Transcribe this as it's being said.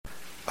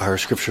Our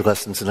scripture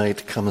lesson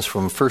tonight comes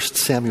from 1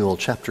 Samuel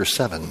chapter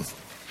 7.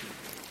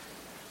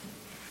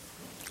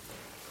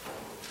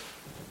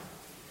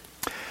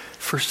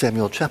 1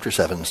 Samuel chapter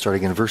 7,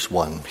 starting in verse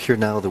 1. Hear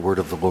now the word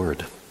of the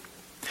Lord.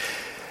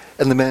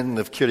 And the men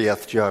of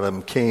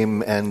Kiriath-Jearim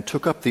came and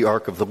took up the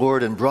ark of the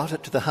Lord and brought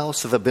it to the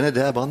house of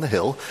Abinadab on the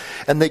hill,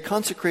 and they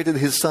consecrated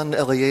his son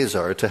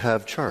Eleazar to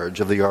have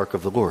charge of the ark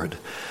of the Lord.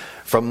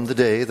 From the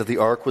day that the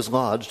ark was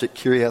lodged at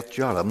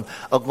Kiriath-Jearim,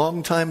 a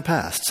long time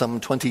passed, some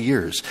 20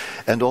 years,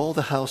 and all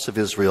the house of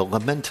Israel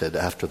lamented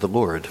after the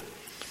Lord.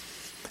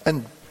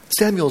 And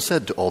Samuel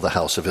said to all the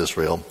house of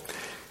Israel,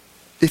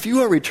 "If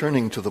you are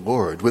returning to the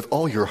Lord with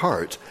all your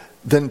heart,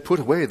 then put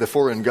away the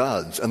foreign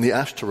gods and the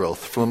Ashtaroth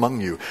from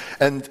among you,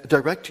 and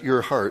direct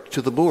your heart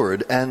to the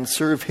Lord, and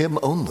serve him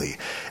only,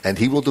 and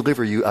he will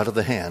deliver you out of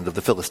the hand of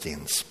the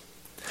Philistines."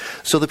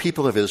 So the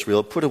people of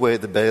Israel put away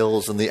the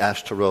Baals and the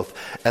Ashtaroth,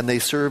 and they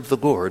served the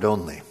Lord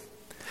only.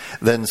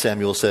 Then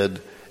Samuel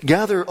said,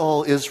 "Gather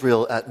all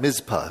Israel at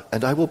Mizpah,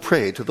 and I will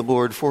pray to the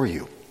Lord for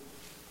you."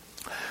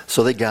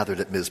 So they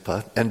gathered at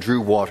Mizpah, and drew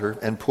water,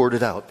 and poured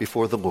it out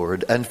before the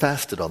Lord, and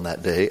fasted on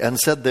that day, and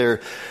said there,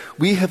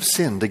 "We have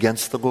sinned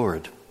against the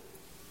Lord."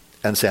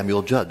 And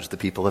Samuel judged the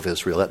people of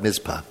Israel at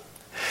Mizpah.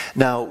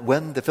 Now,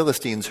 when the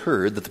Philistines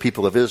heard that the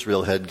people of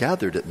Israel had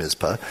gathered at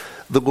Mizpah,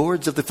 the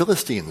lords of the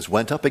Philistines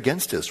went up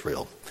against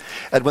Israel.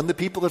 And when the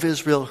people of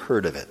Israel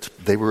heard of it,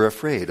 they were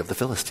afraid of the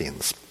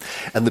Philistines.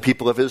 And the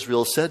people of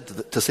Israel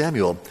said to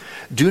Samuel,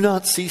 "Do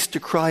not cease to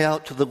cry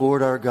out to the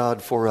Lord our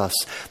God for us,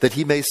 that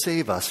he may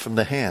save us from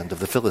the hand of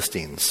the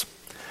Philistines."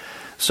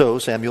 So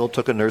Samuel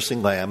took a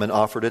nursing lamb and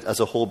offered it as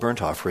a whole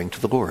burnt offering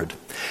to the Lord.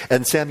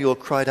 And Samuel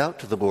cried out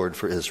to the Lord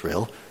for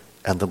Israel,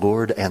 and the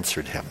Lord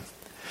answered him.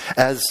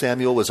 As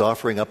Samuel was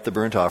offering up the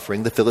burnt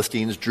offering, the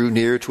Philistines drew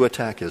near to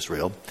attack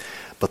Israel.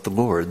 But the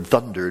Lord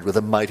thundered with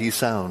a mighty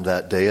sound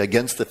that day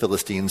against the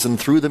Philistines and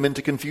threw them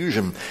into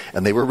confusion,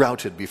 and they were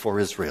routed before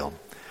Israel.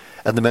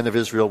 And the men of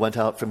Israel went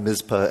out from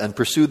Mizpah and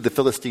pursued the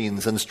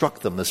Philistines and struck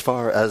them as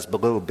far as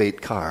below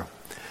Beit-Kar.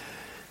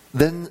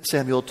 Then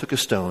Samuel took a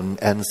stone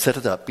and set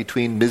it up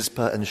between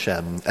Mizpah and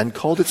Shem and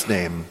called its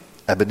name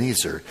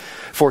Ebenezer,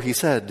 for he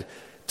said,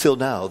 "Till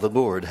now the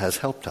Lord has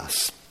helped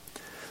us."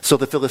 So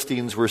the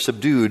Philistines were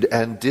subdued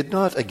and did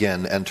not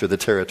again enter the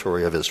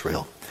territory of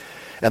Israel.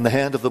 And the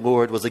hand of the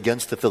Lord was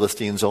against the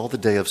Philistines all the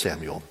day of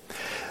Samuel.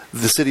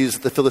 The cities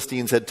the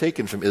Philistines had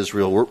taken from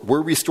Israel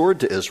were restored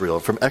to Israel,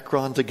 from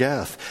Ekron to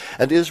Gath,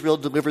 and Israel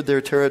delivered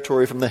their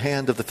territory from the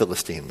hand of the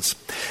Philistines.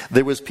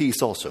 There was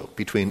peace also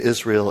between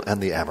Israel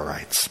and the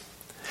Amorites.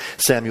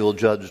 Samuel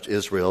judged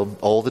Israel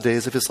all the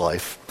days of his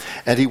life,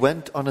 and he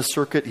went on a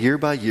circuit year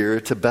by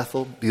year to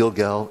Bethel,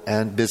 Gilgal,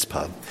 and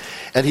Mizpah.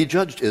 And he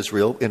judged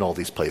Israel in all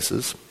these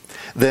places.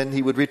 Then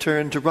he would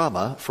return to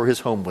Ramah, for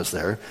his home was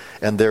there,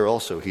 and there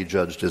also he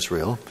judged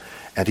Israel,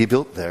 and he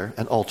built there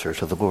an altar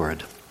to the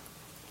Lord.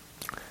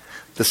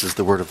 This is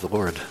the word of the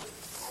Lord.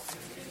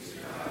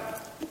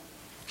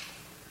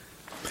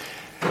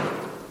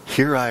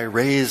 Here I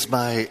raise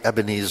my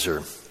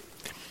Ebenezer.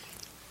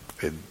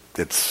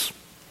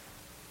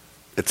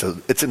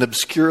 It's an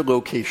obscure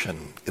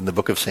location in the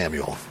book of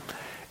Samuel,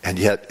 and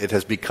yet it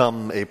has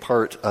become a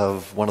part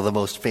of one of the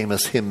most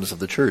famous hymns of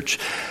the church.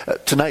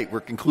 Tonight we're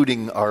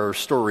concluding our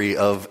story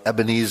of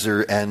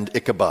Ebenezer and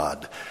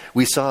Ichabod.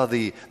 We saw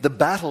the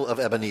Battle of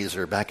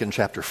Ebenezer back in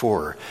chapter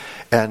 4,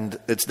 and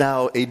it's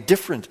now a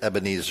different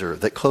Ebenezer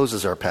that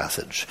closes our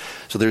passage.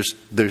 So there's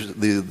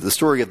the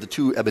story of the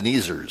two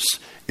Ebenezers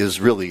is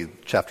really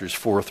chapters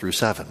 4 through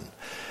 7.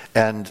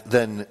 And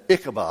then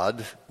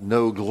Ichabod,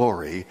 no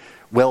glory,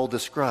 well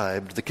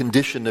described the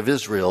condition of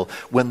Israel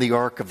when the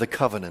Ark of the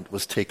Covenant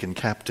was taken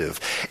captive.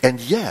 And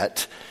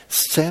yet,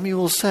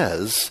 Samuel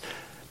says,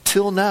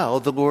 till now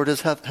the Lord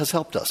has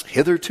helped us.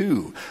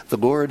 Hitherto, the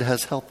Lord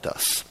has helped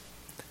us.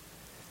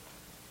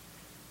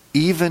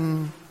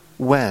 Even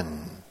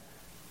when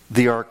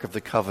the Ark of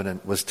the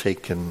Covenant was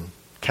taken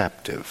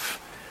captive,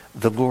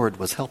 the Lord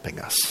was helping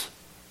us.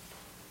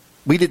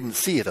 We didn't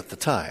see it at the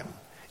time.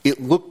 It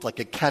looked like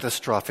a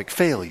catastrophic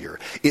failure.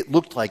 It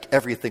looked like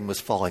everything was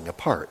falling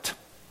apart.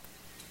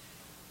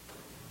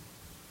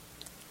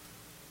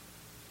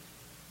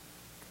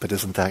 But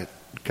isn't that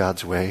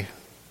God's way?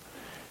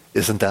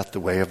 Isn't that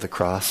the way of the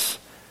cross?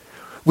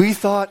 We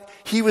thought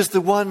he was the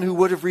one who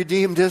would have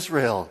redeemed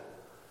Israel.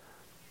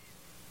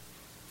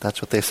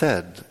 That's what they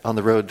said on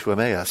the road to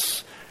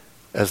Emmaus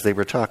as they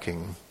were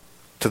talking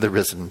to the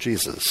risen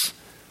Jesus.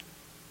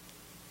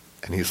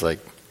 And he's like,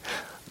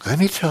 "Let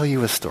me tell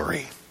you a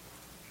story."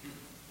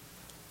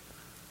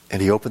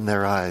 And he opened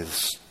their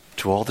eyes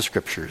to all the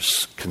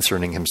scriptures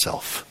concerning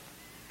himself.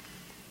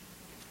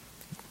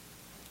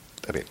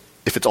 I mean,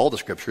 if it's all the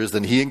scriptures,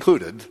 then he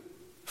included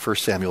 1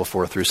 Samuel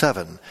 4 through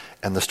 7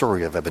 and the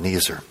story of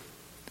Ebenezer.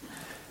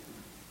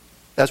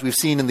 As we've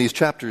seen in these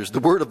chapters, the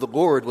word of the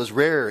Lord was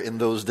rare in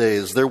those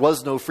days. There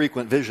was no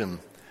frequent vision.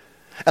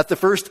 At the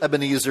first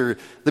Ebenezer,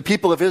 the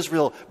people of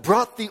Israel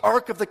brought the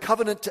Ark of the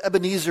Covenant to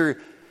Ebenezer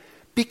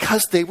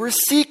because they were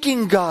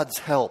seeking God's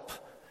help.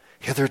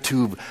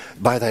 Hitherto,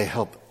 by thy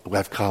help,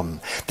 have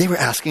come. They were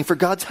asking for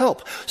God's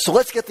help. So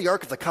let's get the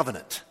Ark of the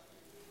Covenant.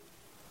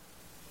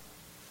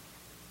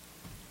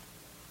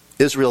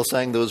 Israel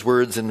sang those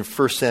words in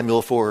 1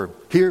 Samuel 4.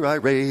 Here I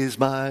raise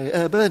my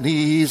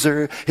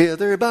Ebenezer,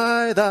 hither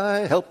by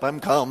thy help I'm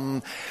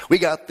come. We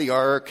got the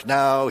ark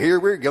now, here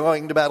we're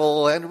going to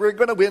battle, and we're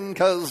going to win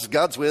because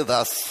God's with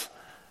us.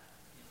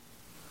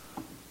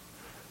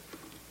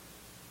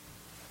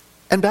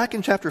 And back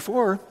in chapter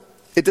 4,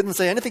 it didn't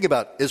say anything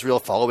about Israel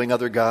following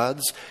other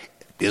gods.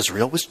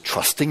 Israel was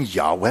trusting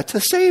Yahweh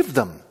to save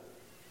them.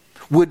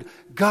 Would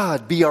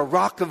God be a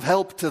rock of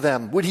help to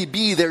them? Would he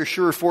be their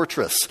sure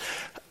fortress?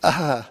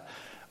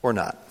 Or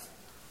not.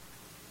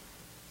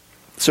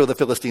 So the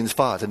Philistines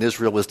fought, and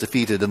Israel was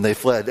defeated, and they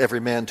fled, every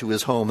man to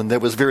his home, and there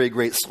was very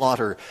great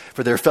slaughter,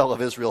 for there fell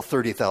of Israel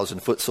 30,000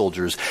 foot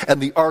soldiers.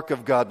 And the ark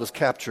of God was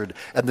captured,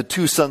 and the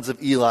two sons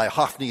of Eli,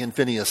 Hophni and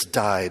Phinehas,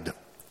 died.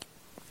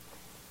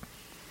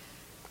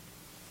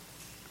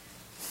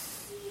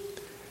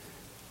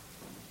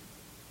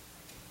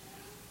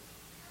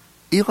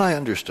 Eli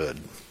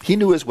understood, he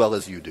knew as well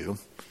as you do,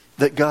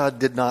 that God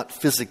did not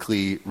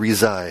physically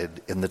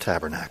reside in the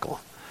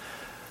tabernacle.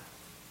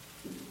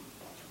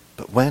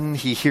 But when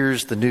he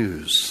hears the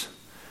news,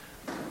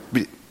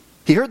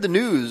 he heard the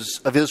news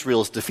of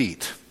Israel's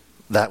defeat.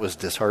 That was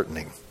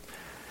disheartening.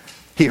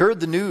 He heard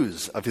the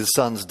news of his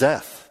son's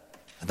death,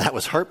 and that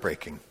was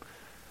heartbreaking.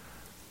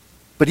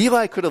 But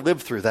Eli could have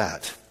lived through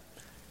that.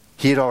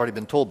 He had already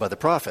been told by the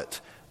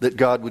prophet that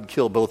God would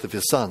kill both of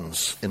his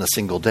sons in a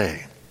single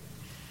day.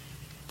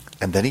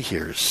 And then he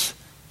hears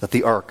that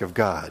the ark of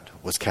God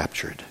was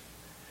captured,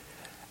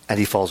 and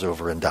he falls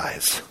over and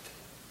dies.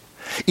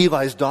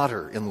 Eli's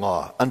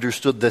daughter-in-law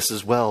understood this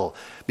as well,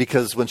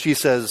 because when she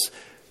says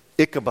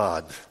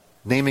Ichabod,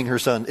 naming her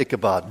son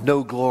Ichabod,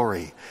 no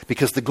glory,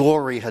 because the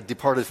glory had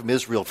departed from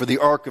Israel, for the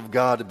ark of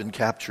God had been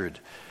captured,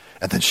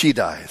 and then she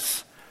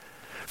dies.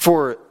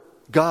 For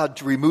God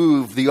to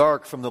remove the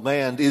ark from the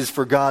land is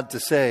for God to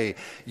say,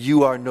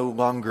 you are no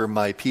longer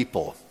my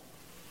people.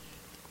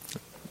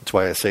 That's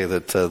why I say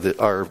that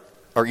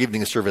our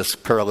evening service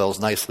parallels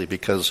nicely,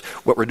 because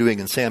what we're doing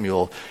in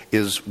Samuel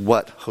is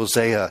what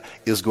Hosea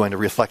is going to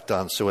reflect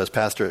on. So as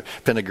Pastor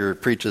Pinniger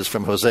preaches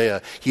from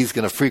Hosea, he's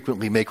going to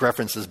frequently make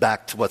references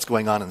back to what's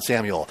going on in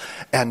Samuel.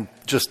 And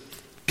just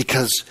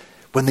because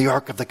when the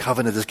Ark of the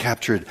Covenant is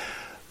captured,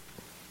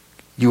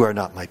 you are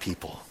not my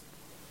people.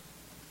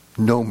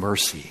 No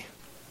mercy.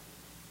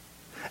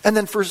 And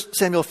then 1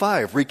 Samuel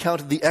 5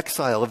 recounted the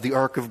exile of the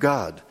Ark of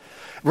God.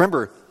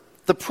 Remember,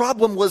 the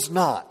problem was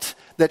not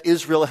that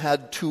Israel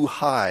had too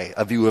high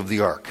a view of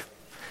the ark.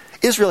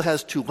 Israel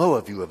has too low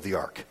a view of the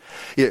ark.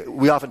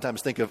 We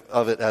oftentimes think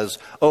of it as,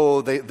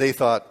 they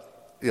thought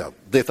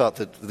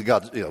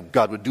that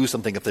God would do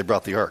something if they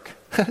brought the ark.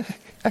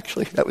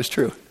 Actually, that was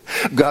true.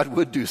 God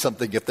would do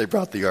something if they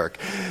brought the ark.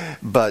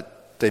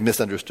 But they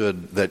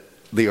misunderstood that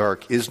the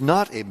ark is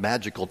not a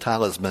magical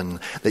talisman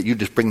that you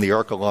just bring the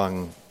ark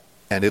along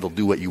and it'll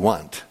do what you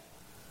want.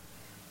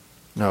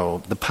 No,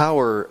 the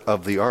power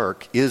of the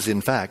ark is,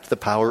 in fact, the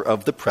power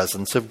of the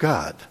presence of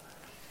God.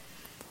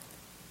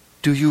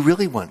 Do you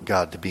really want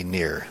God to be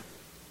near?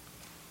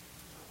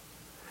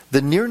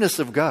 The nearness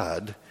of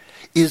God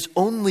is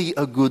only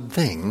a good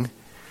thing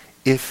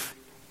if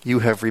you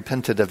have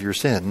repented of your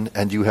sin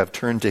and you have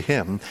turned to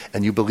him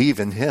and you believe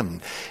in him.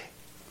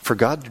 For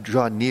God to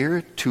draw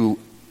near to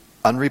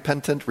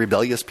unrepentant,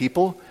 rebellious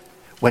people,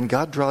 when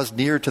God draws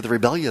near to the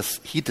rebellious,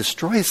 he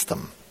destroys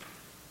them.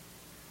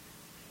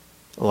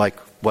 Like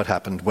what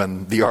happened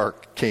when the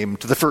ark came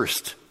to the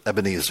first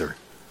Ebenezer.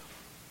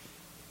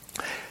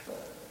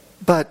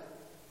 But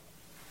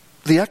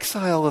the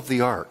exile of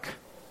the ark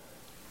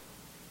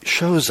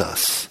shows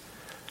us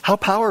how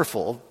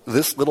powerful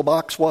this little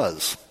box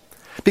was.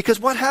 Because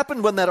what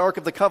happened when that Ark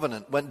of the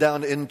Covenant went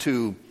down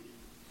into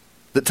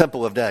the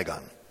temple of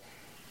Dagon?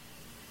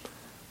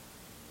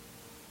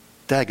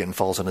 Dagon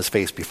falls on his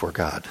face before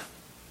God.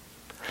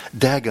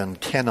 Dagon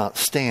cannot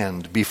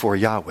stand before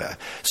Yahweh.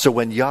 So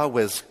when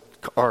Yahweh's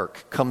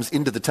ark comes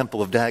into the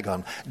temple of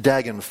Dagon,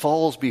 Dagon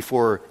falls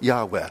before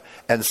Yahweh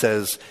and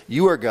says,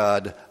 you are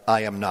God,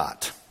 I am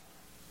not.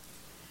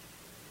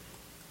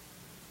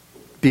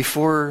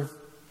 Before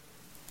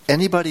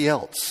anybody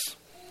else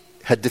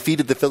had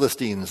defeated the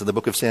Philistines in the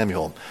book of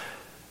Samuel,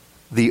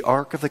 the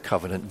Ark of the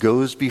Covenant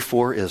goes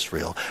before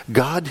Israel.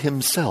 God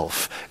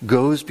himself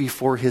goes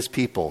before his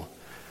people.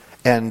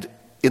 And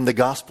in the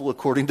gospel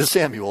according to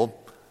Samuel,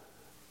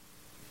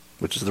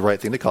 which is the right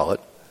thing to call it,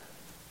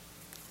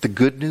 the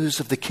good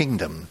news of the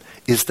kingdom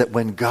is that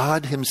when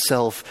God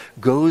himself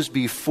goes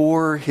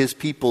before his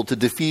people to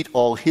defeat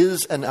all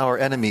his and our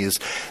enemies,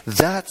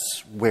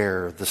 that's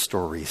where the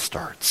story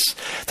starts.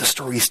 The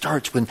story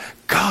starts when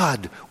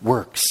God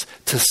works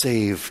to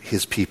save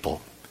his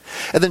people.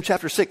 And then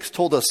chapter 6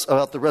 told us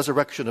about the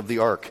resurrection of the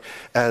ark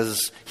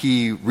as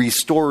he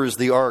restores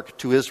the ark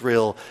to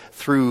Israel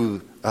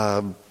through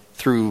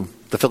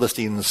the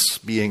Philistines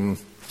being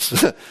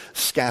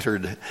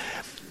scattered.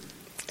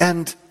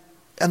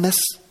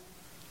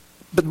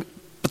 But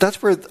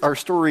that's where our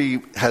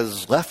story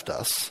has left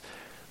us.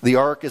 The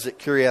ark is at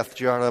Kiriath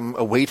Jearim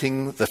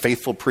awaiting the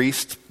faithful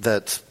priest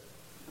that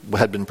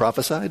had been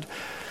prophesied.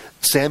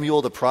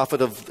 Samuel, the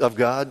prophet of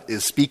God,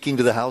 is speaking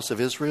to the house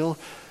of Israel.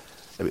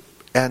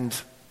 And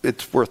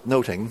it's worth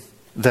noting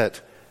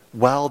that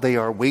while they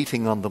are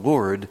waiting on the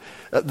Lord,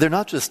 they're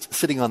not just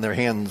sitting on their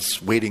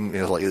hands waiting.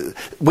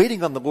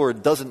 Waiting on the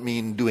Lord doesn't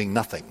mean doing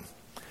nothing.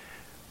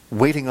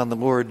 Waiting on the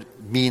Lord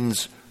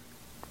means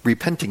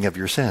repenting of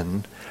your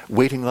sin.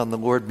 Waiting on the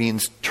Lord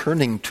means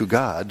turning to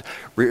God.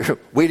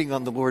 Waiting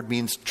on the Lord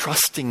means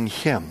trusting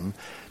Him,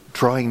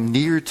 drawing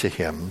near to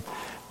Him,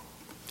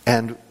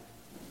 and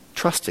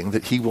trusting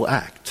that He will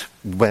act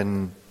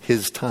when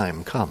His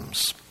time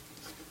comes.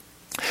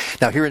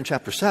 Now, here in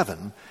chapter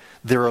 7,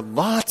 there are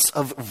lots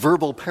of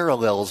verbal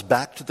parallels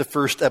back to the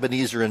first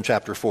Ebenezer in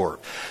chapter 4.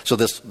 So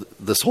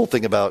this whole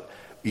thing about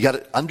you got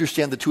to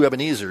understand the two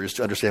Ebenezers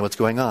to understand what's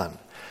going on.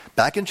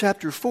 Back in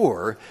chapter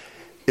 4,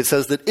 it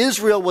says that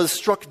Israel was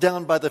struck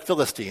down by the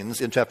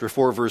Philistines in chapter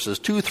 4, verses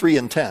 2, 3,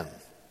 and 10.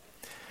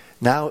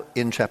 Now,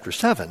 in chapter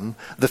 7,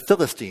 the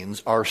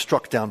Philistines are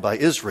struck down by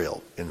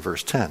Israel in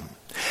verse 10.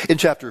 In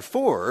chapter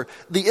 4,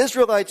 the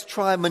Israelites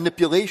try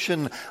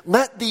manipulation.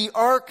 Let the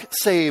ark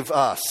save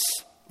us,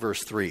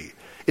 verse 3.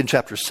 In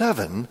chapter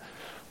 7,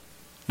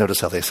 notice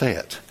how they say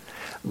it.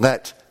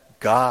 Let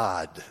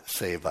God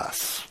save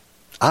us.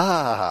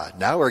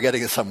 Now we're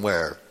getting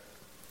somewhere.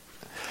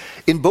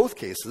 In both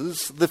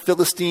cases, the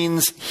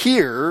Philistines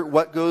hear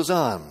what goes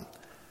on.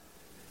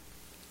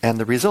 And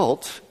the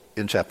result,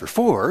 in chapter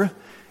 4,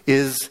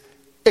 is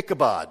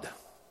Ichabod,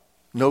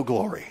 no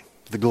glory.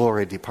 The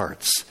glory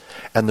departs.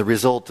 And the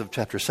result of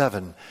chapter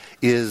 7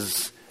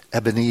 is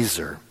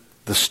Ebenezer,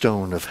 the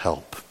stone of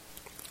help.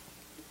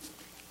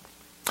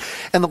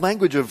 And the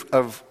language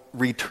of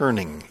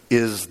returning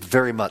is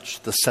very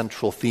much the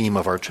central theme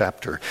of our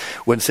chapter.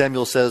 When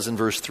Samuel says in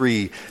verse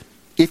 3,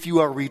 if you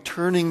are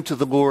returning to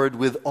the Lord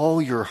with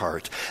all your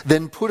heart,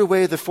 then put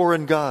away the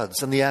foreign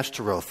gods and the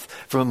Ashtaroth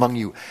from among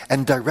you,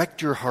 and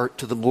direct your heart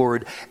to the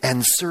Lord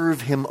and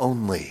serve Him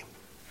only.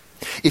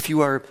 If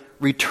you are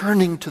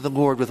returning to the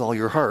Lord with all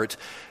your heart,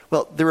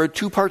 well, there are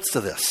two parts to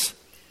this.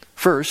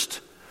 First,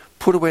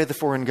 put away the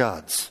foreign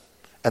gods.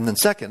 And then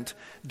second,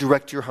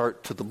 direct your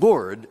heart to the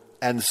Lord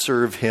and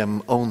serve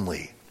Him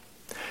only.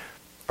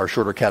 Our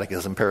shorter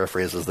catechism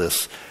paraphrases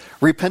this.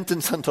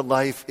 Repentance unto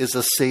life is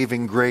a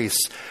saving grace,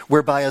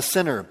 whereby a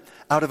sinner,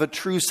 out of a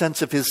true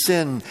sense of his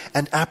sin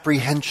and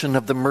apprehension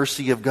of the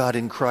mercy of God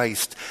in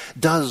Christ,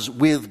 does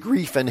with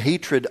grief and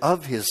hatred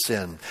of his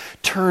sin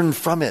turn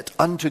from it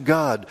unto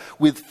God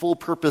with full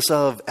purpose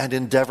of and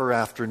endeavor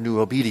after new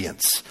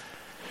obedience.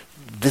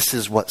 This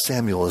is what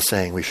Samuel is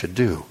saying we should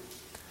do.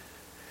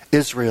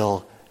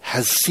 Israel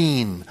has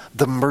seen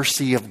the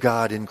mercy of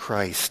God in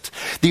Christ,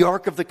 the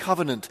Ark of the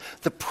Covenant,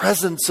 the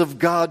presence of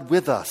God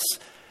with us,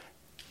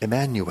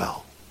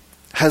 Emmanuel,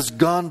 has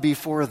gone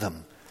before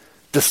them,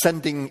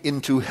 descending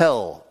into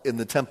hell in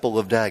the temple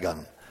of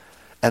Dagon.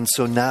 And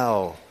so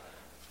now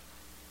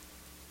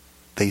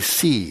they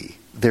see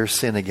their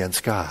sin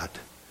against God.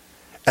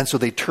 And so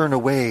they turn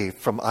away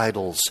from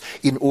idols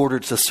in order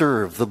to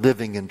serve the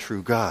living and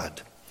true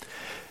God.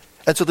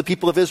 And so the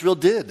people of Israel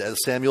did, as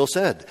Samuel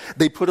said.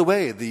 They put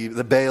away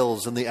the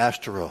Baals and the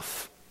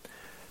Ashtaroth.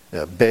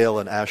 Baal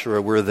and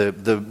Asherah were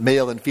the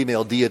male and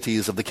female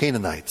deities of the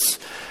Canaanites.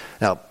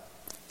 Now,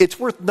 it's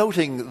worth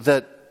noting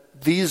that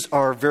these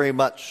are very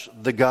much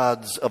the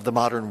gods of the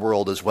modern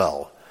world as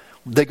well.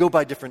 They go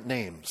by different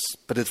names,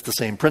 but it's the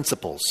same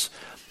principles.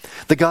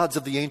 The gods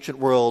of the ancient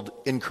world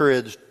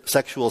encouraged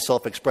sexual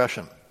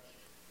self-expression.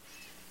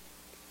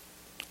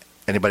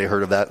 Anybody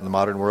heard of that in the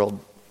modern world?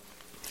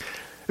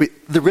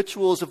 The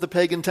rituals of the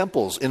pagan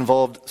temples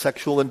involved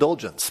sexual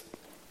indulgence.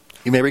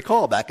 You may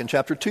recall back in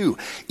chapter 2,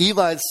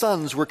 Eli's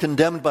sons were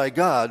condemned by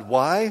God.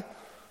 Why?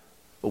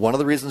 Well, one of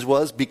the reasons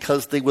was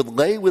because they would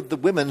lay with the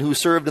women who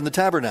served in the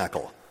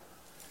tabernacle.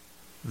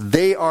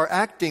 They are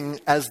acting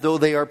as though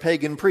they are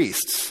pagan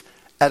priests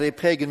at a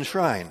pagan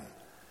shrine.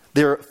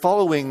 They're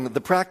following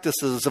the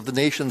practices of the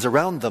nations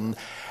around them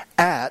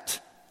at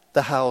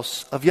the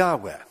house of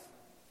Yahweh.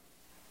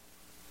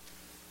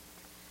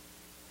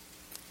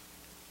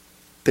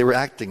 They were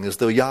acting as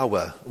though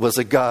Yahweh was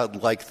a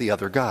god like the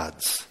other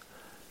gods.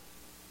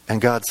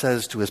 And God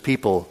says to His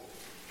people,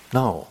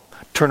 no,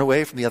 turn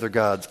away from the other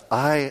gods.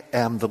 I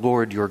am the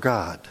Lord your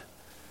God.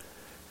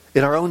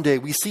 In our own day,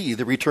 we see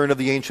the return of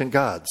the ancient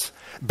gods.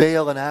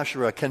 Baal and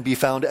Asherah can be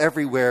found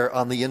everywhere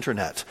on the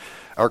internet.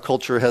 Our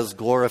culture has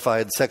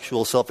glorified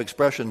sexual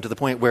self-expression to the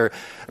point where,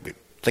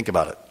 think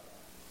about it,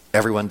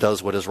 everyone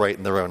does what is right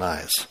in their own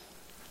eyes.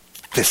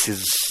 This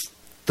is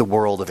the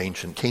world of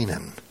ancient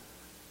Canaan.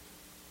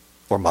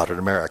 Or modern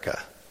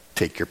America.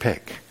 Take your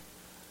pick.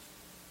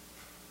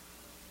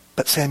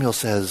 But Samuel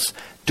says,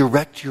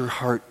 direct your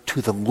heart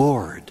to the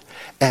Lord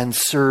and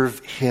serve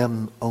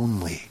Him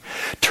only.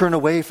 Turn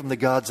away from the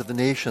gods of the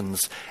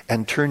nations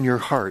and turn your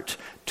heart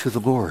to the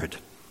Lord.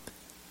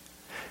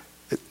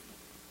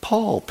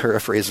 Paul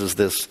paraphrases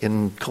this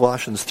in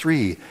Colossians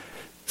 3.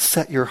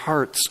 Set your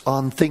hearts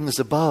on things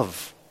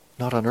above,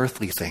 not on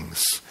earthly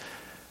things.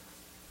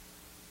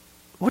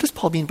 What does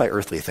Paul mean by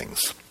earthly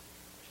things?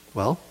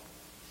 Well,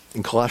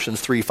 in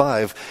Colossians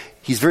 3:5,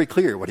 he's very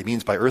clear what he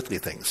means by earthly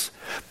things.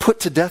 Put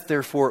to death,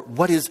 therefore,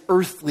 what is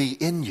earthly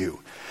in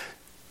you.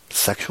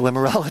 Sexual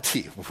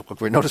immorality,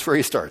 notice where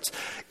he starts.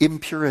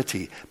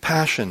 Impurity,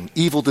 passion,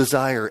 evil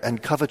desire,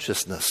 and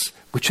covetousness,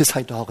 which is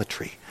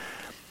idolatry.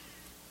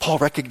 Paul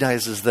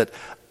recognizes that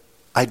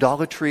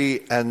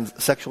idolatry and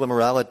sexual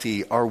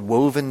immorality are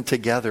woven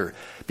together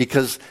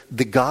because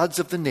the gods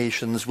of the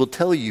nations will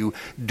tell you,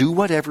 do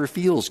whatever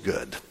feels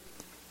good.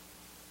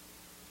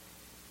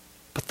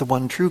 But the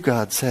one true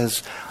God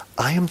says,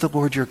 I am the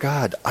Lord your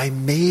God. I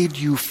made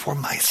you for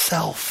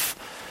myself.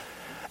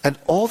 And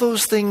all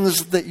those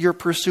things that you're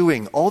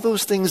pursuing, all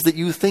those things that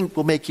you think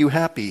will make you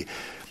happy,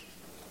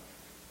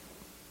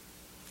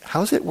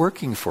 how's it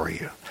working for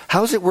you?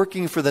 How's it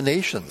working for the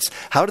nations?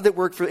 How did it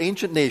work for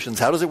ancient nations?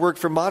 How does it work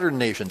for modern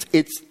nations?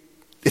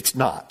 It's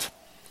not.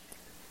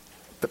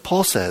 But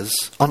Paul says,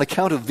 on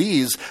account of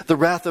these, the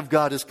wrath of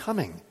God is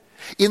coming.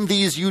 In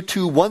these you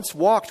too once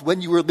walked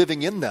when you were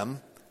living in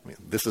them. I mean,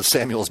 this is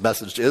Samuel's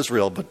message to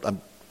Israel, but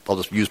I'll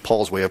just use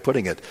Paul's way of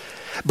putting it.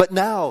 But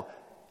now,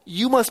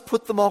 you must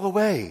put them all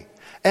away.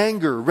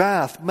 Anger,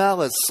 wrath,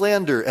 malice,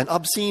 slander, and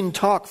obscene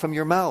talk from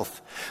your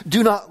mouth.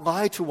 Do not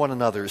lie to one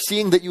another,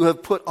 seeing that you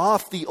have put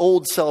off the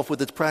old self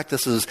with its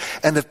practices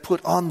and have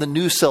put on the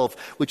new self,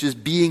 which is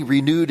being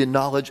renewed in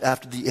knowledge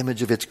after the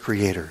image of its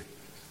creator.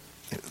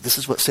 This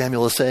is what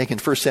Samuel is saying in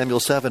 1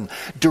 Samuel 7.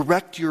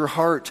 Direct your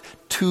heart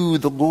to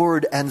the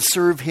Lord and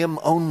serve him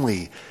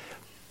only.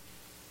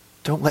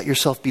 Don't let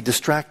yourself be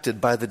distracted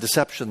by the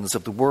deceptions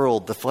of the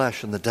world, the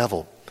flesh, and the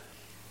devil.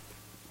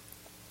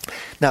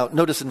 Now,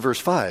 notice in verse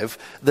 5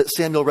 that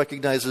Samuel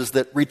recognizes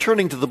that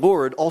returning to the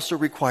Lord also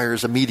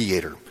requires a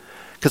mediator.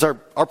 Because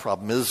our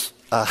problem is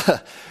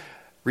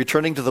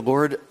returning to the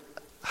Lord,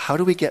 how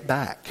do we get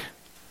back?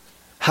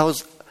 How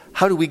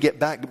do we get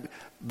back?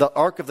 The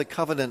Ark of the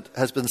Covenant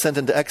has been sent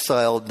into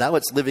exile. Now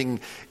it's living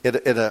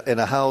in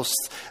a house.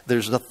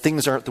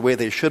 Things aren't the way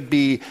they should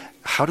be.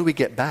 How do we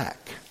get back?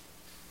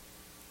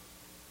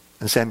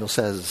 And Samuel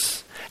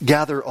says,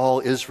 gather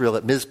all Israel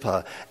at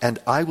Mizpah, and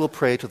I will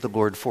pray to the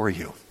Lord for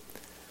you.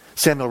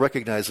 Samuel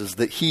recognizes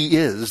that he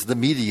is the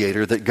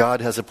mediator that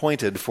God has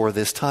appointed for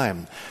this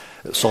time.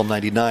 Psalm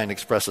 99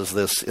 expresses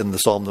this in the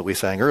psalm that we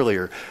sang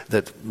earlier,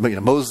 that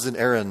Moses and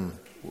Aaron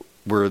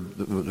were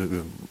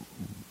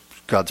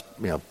God's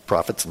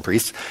prophets and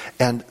priests,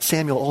 and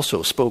Samuel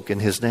also spoke in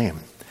his name.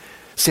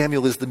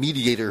 Samuel is the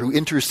mediator who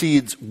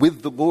intercedes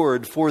with the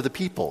Lord for the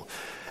people.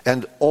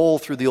 And all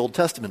through the Old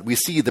Testament, we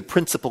see the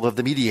principle of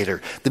the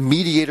mediator. The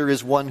mediator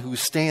is one who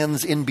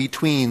stands in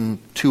between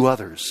two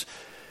others.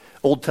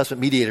 Old Testament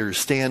mediators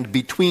stand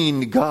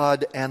between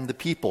God and the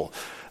people.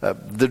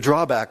 The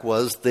drawback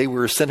was they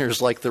were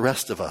sinners like the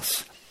rest of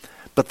us.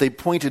 But they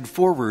pointed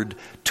forward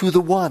to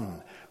the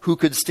one who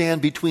could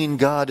stand between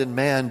God and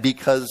man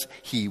because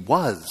he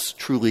was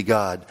truly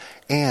God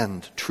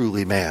and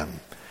truly man.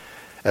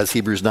 As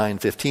Hebrews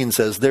 9:15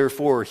 says,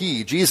 therefore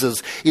he,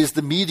 Jesus, is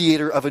the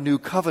mediator of a new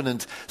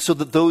covenant so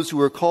that those who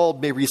are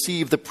called may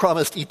receive the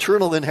promised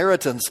eternal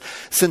inheritance,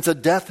 since a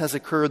death has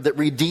occurred that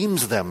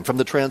redeems them from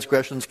the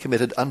transgressions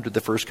committed under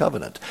the first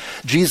covenant.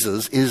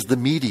 Jesus is the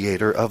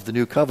mediator of the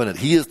new covenant.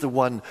 He is the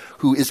one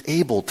who is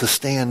able to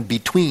stand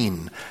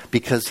between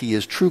because he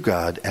is true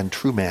God and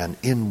true man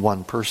in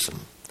one person.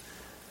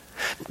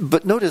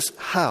 But notice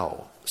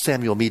how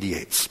Samuel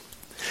mediates.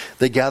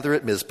 They gather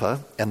at Mizpah,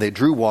 and they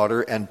drew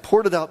water and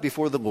poured it out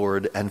before the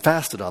Lord and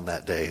fasted on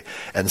that day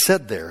and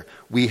said there,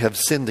 we have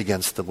sinned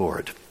against the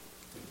Lord.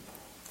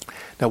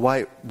 Now,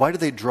 why do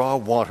they draw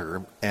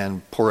water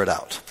and pour it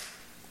out?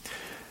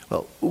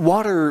 Well,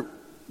 water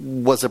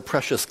was a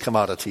precious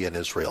commodity in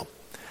Israel.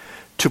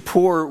 To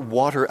pour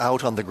water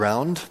out on the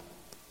ground,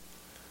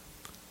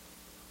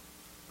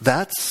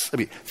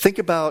 think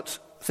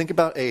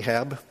about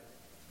Ahab.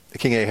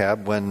 King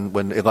Ahab,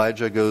 when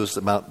Elijah goes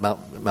to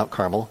Mount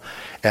Carmel,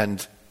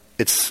 and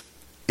it's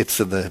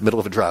in the middle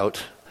of a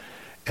drought,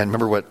 and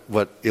remember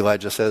what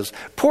Elijah says: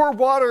 pour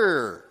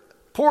water,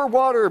 more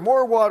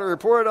water,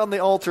 pour it on the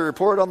altar,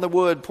 pour it on the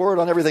wood, pour it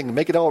on everything,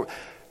 make it all.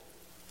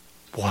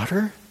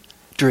 Water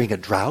during a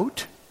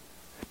drought?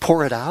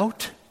 Pour it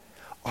out?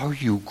 Are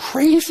you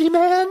crazy,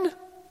 man?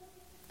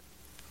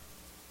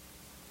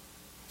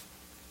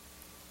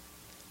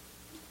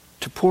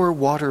 To pour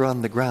water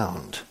on the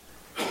ground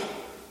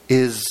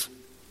is,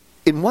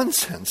 in one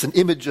sense, an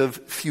image of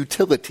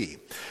futility.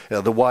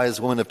 The wise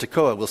woman of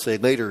Tekoa will say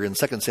later in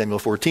 2 Samuel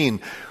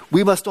 14,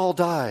 we must all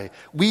die.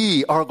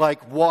 We are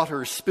like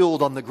water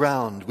spilled on the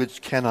ground,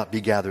 which cannot be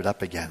gathered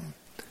up again.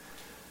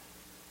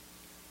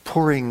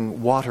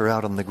 Pouring water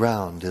out on the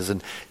ground is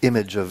an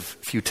image of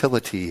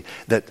futility.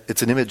 That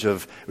it's an image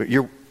of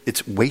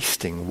it's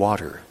wasting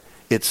water.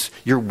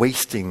 You're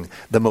wasting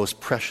the most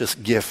precious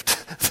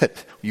gift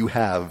that you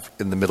have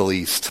in the Middle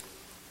East.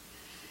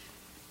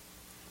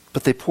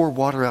 But they pour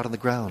water out on the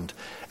ground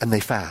and they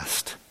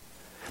fast.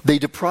 They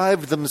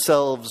deprive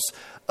themselves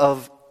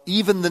of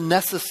even the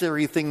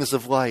necessary things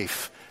of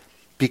life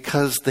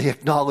because they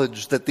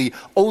acknowledge that the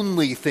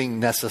only thing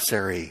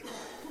necessary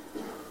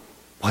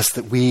was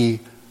that we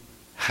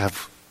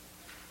have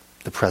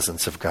the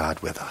presence of God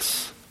with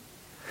us.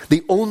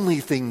 The only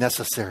thing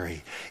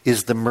necessary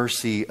is the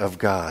mercy of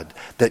God,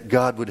 that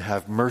God would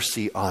have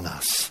mercy on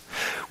us.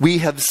 We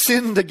have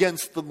sinned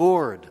against the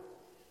Lord.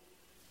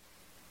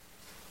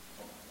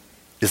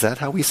 Is that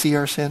how we see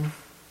our sin?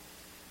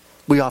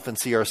 We often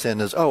see our sin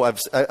as,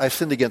 I've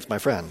sinned against my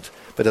friend.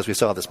 But as we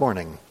saw this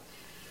morning,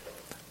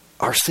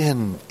 our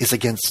sin is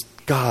against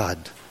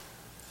God.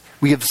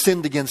 We have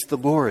sinned against the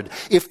Lord.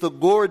 If the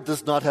Lord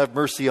does not have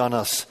mercy on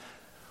us,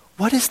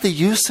 what is the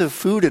use of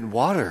food and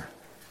water?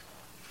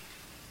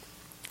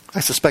 I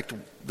suspect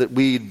that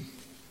we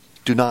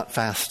do not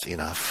fast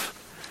enough.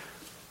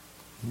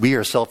 We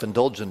are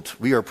self-indulgent.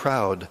 We are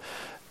proud.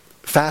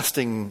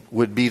 Fasting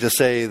would be to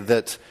say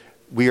that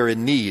we are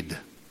in need.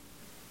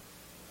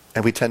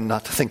 And we tend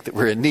not to think that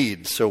we're in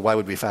need, so why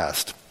would we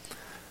fast?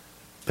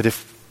 But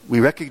if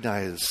we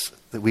recognize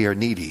that we are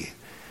needy,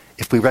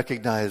 if we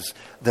recognize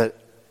that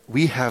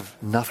we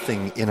have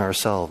nothing in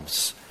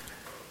ourselves,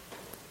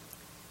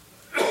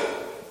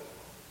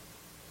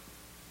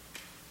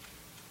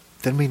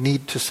 then we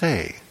need to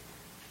say,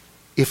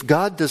 if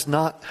God does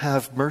not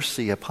have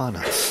mercy upon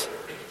us,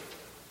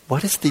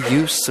 what is the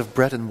use of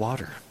bread and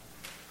water?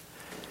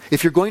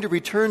 If you're going to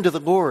return to the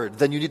Lord,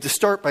 then you need to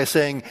start by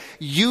saying,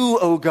 you,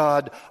 O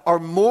God, are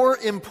more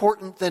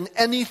important than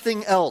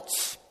anything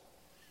else.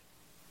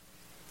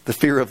 The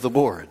fear of the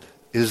Lord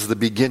is the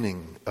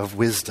beginning of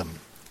wisdom.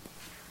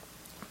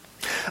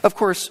 Of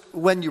course,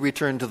 when you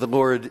return to the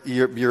Lord,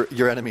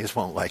 your enemies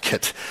won't like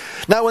it.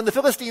 Now, when the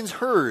Philistines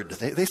heard,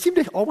 they seem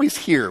to always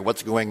hear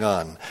what's going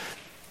on.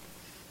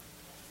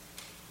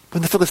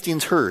 When the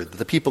Philistines heard that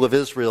the people of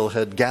Israel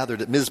had gathered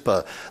at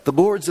Mizpah, the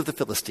lords of the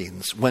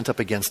Philistines went up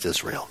against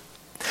Israel.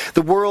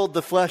 The world,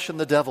 the flesh, and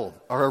the devil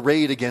are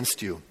arrayed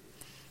against you.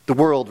 The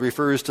world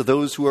refers to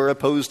those who are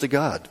opposed to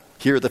God.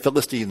 Here, the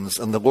Philistines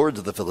and the lords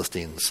of the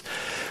Philistines.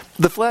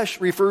 The flesh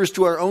refers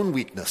to our own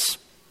weakness.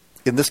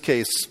 In this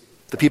case,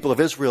 the people of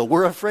Israel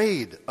were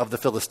afraid of the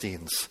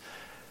Philistines.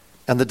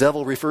 And the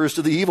devil refers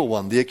to the evil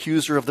one, the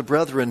accuser of the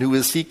brethren who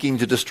is seeking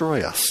to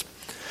destroy us.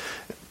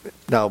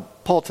 Now,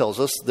 Paul tells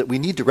us that we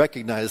need to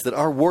recognize that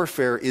our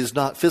warfare is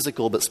not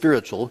physical but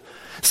spiritual.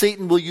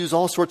 Satan will use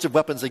all sorts of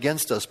weapons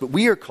against us, but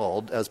we are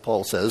called, as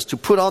Paul says, to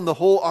put on the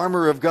whole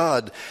armor of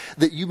God,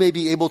 that you may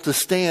be able to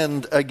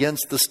stand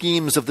against the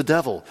schemes of the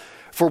devil.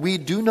 For we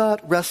do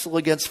not wrestle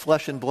against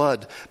flesh and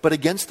blood, but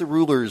against the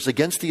rulers,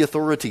 against the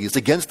authorities,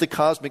 against the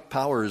cosmic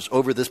powers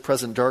over this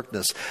present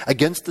darkness,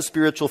 against the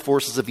spiritual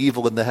forces of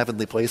evil in the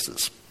heavenly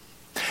places.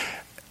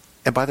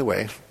 And by the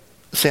way,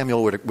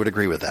 Samuel would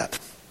agree with that.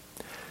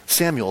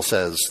 Samuel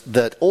says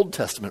that Old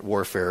Testament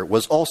warfare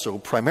was also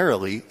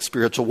primarily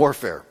spiritual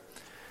warfare.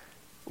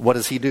 What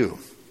does he do?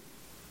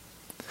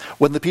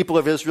 When the people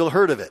of Israel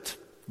heard of it,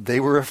 they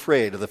were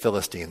afraid of the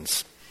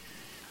Philistines.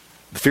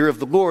 The fear of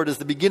the Lord is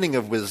the beginning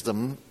of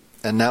wisdom,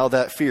 and now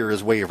that fear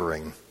is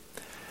wavering.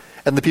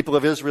 And the people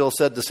of Israel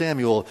said to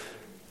Samuel,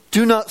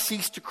 "Do not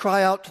cease to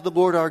cry out to the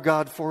Lord our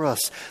God for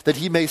us, that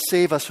he may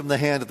save us from the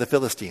hand of the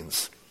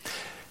Philistines."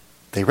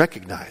 They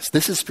recognize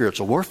this is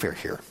spiritual warfare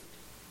here.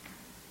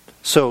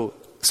 So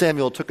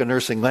Samuel took a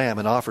nursing lamb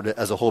and offered it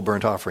as a whole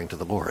burnt offering to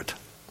the Lord.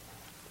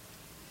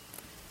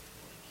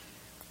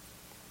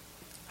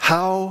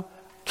 How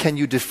can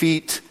you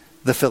defeat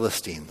the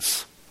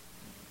Philistines?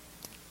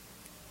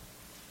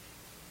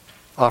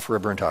 Offer a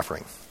burnt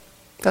offering.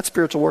 That's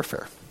spiritual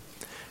warfare.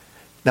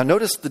 Now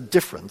notice the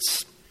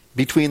difference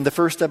between the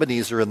first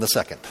Ebenezer and the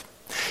second.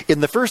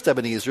 In the first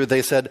Ebenezer,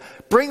 they said,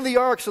 "Bring the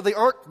ark so the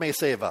ark may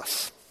save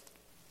us."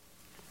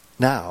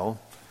 Now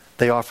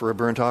they offer a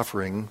burnt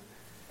offering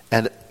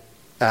and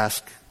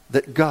ask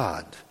that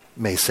God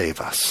may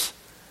save us.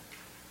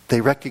 They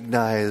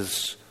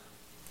recognize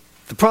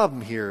the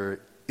problem here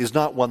is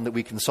not one that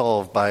we can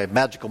solve by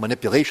magical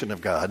manipulation of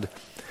God.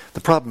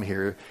 The problem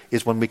here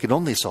is one we can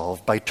only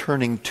solve by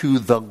turning to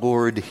the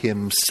Lord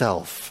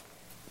himself.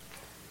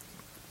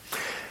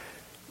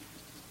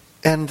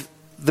 And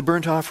the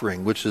burnt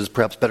offering, which is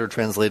perhaps better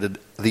translated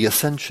the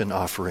ascension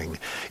offering.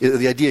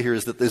 The idea here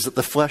is that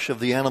the flesh of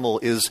the animal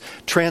is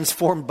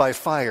transformed by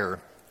fire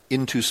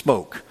into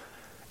smoke.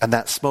 And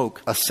that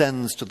smoke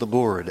ascends to the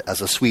Lord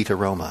as a sweet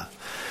aroma.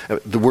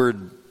 The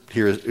word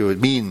here it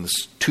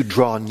means to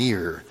draw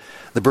near.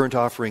 The burnt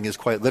offering is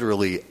quite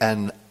literally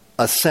an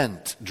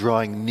ascent,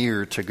 drawing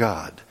near to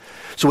God.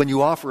 So when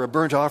you offer a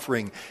burnt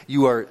offering,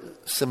 you are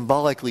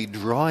symbolically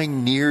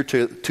drawing near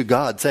to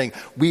God, saying,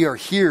 "We are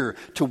here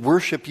to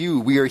worship you.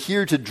 We are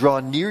here to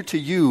draw near to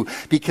you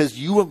because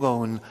you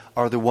alone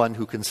are the one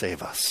who can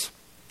save us."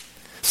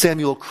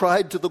 Samuel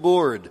cried to the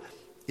Lord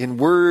in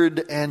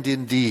word and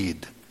in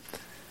deed.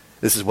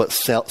 This is what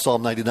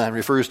Psalm 99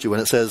 refers to when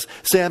it says,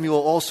 "Samuel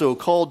also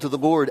called to the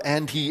Lord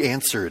and he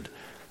answered."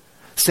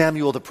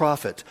 Samuel the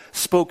prophet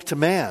spoke to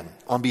man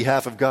on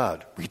behalf of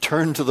God.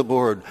 "Return to the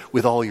Lord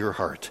with all your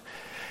heart."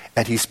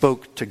 And he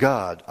spoke to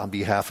God on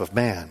behalf of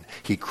man.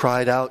 He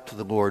cried out to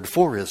the Lord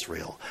for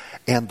Israel,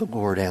 and the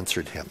Lord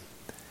answered him.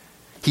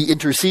 He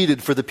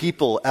interceded for the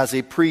people as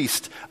a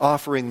priest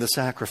offering the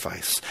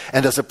sacrifice,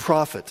 and as a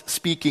prophet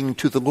speaking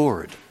to the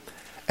Lord.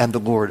 And the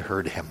Lord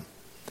heard him.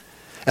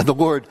 And the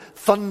Lord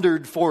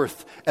thundered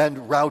forth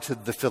and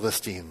routed the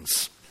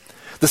Philistines.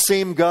 The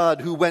same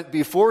God who went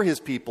before his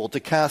people to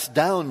cast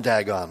down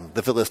Dagon,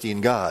 the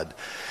Philistine god,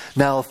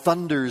 now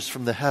thunders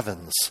from the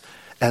heavens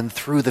and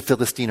threw the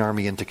Philistine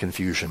army into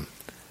confusion.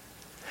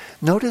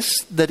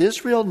 Notice that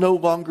Israel no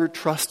longer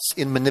trusts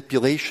in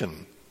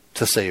manipulation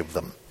to save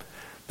them.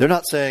 They're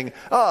not saying,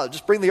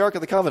 just bring the Ark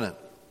of the Covenant.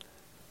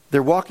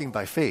 They're walking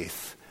by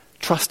faith,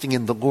 trusting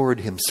in the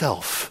Lord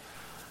himself.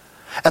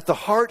 At the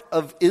heart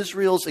of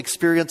Israel's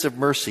experience of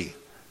mercy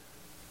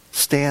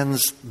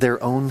stands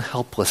their own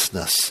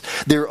helplessness,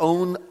 their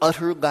own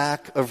utter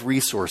lack of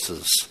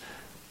resources,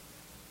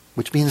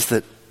 which means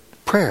that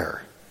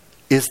prayer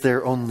is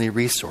their only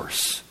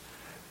resource.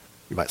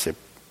 You might say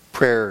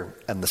prayer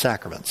and the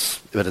sacraments,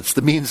 but it's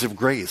the means of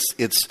grace.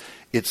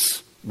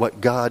 It's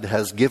what God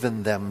has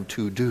given them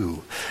to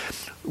do.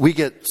 We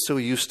get so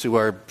used to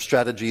our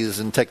strategies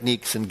and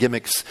techniques and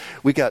gimmicks.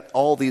 We got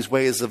all these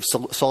ways of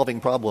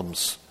solving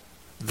problems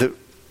that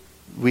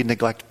we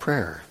neglect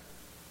prayer.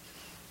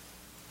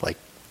 Like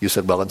you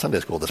said well in Sunday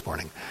school this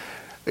morning.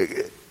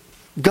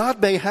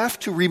 God may have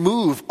to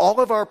remove all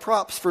of our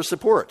props for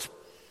support.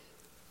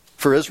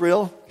 For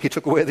Israel, he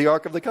took away the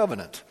Ark of the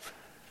Covenant.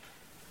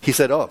 He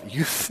said,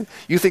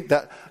 you think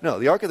that? No,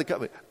 the Ark of the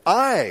Covenant.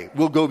 I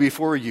will go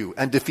before you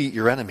and defeat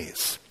your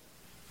enemies.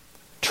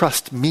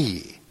 Trust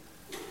me.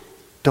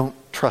 Don't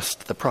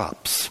trust the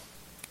props.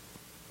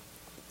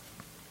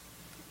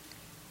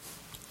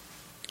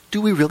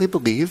 Do we really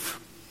believe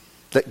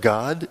that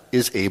God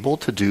is able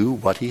to do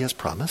what he has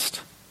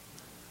promised?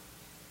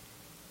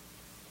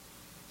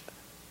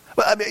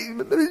 Well, I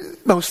mean,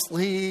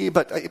 mostly,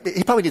 but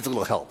he probably needs a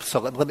little help. So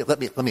let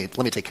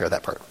me take care of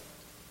that part.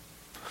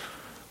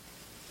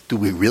 Do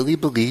we really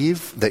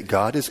believe that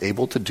God is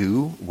able to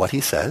do what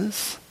he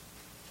says?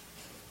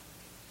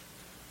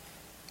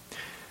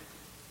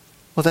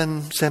 Well,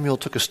 then Samuel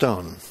took a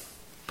stone.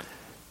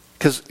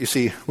 Because, you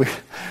see,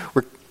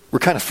 we're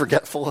kind of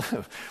forgetful.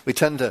 We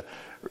tend to,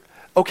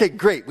 okay,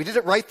 great, we did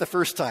it right the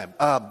first time.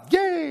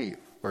 Yay!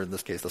 Or in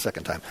this case, the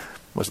second time.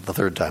 It wasn't the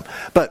third time.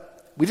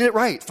 But we did it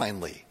right,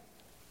 finally.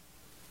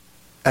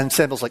 And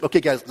Samuel's like,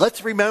 okay, guys,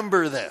 let's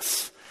remember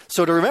this.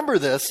 So to remember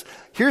this,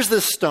 here's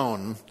this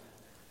stone.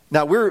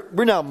 Now, we're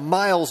now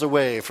miles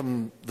away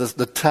from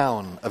the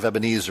town of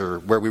Ebenezer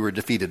where we were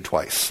defeated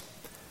twice.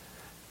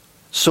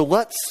 So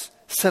let's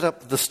set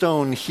up the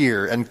stone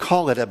here and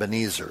call it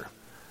Ebenezer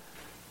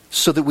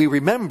so that we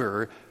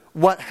remember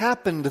what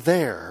happened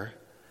there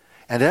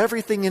and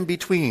everything in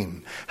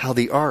between, how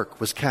the ark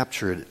was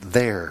captured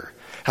there,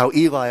 how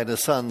Eli and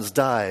his sons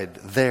died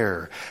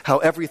there, how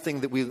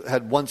everything that we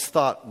had once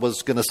thought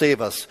was going to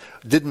save us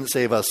didn't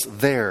save us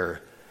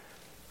there.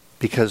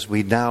 Because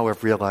we now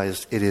have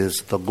realized it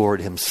is the Lord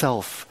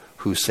himself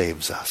who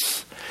saves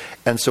us.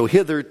 And so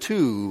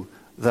hitherto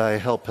thy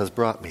help has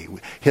brought me.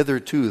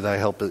 Hitherto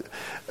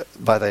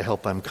by thy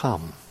help I'm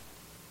come.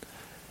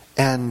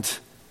 And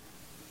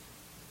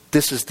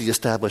this is the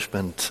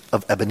establishment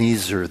of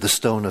Ebenezer, the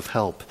stone of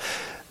help.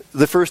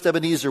 The first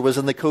Ebenezer was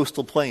in the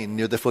coastal plain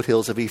near the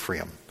foothills of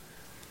Ephraim.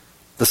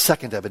 The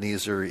second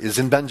Ebenezer is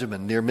in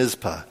Benjamin near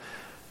Mizpah.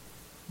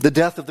 The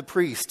death of the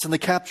priests and the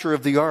capture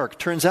of the ark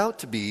turns out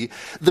to be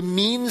the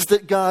means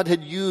that God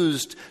had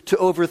used to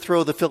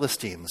overthrow the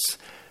Philistines.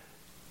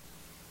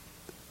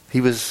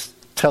 He was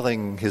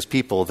telling his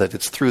people that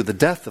it's through the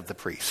death of the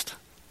priest.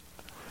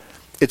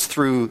 It's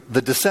through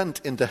the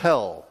descent into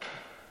hell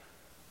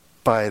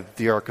by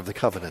the Ark of the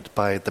Covenant,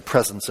 by the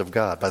presence of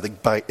God,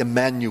 by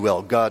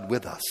Emmanuel, God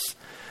with us.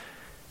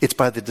 It's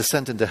by the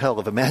descent into hell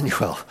of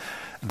Emmanuel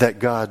that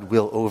God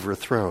will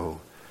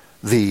overthrow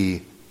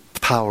the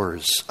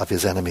powers of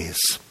his enemies.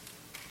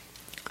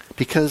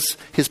 Because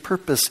his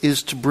purpose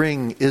is to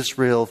bring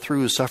Israel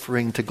through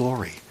suffering to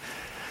glory.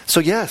 So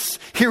yes,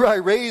 here I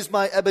raise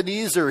my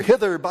Ebenezer,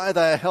 hither by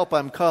thy help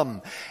I'm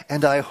come,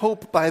 and I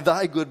hope by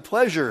thy good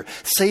pleasure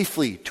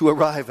safely to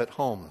arrive at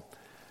home.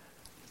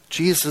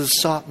 Jesus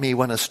sought me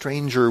when a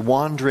stranger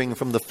wandering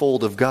from the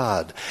fold of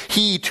God.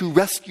 He, to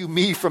rescue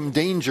me from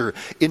danger,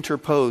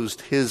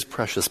 interposed his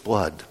precious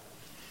blood.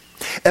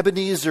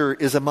 Ebenezer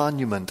is a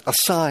monument, a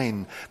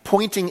sign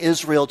pointing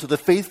Israel to the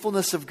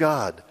faithfulness of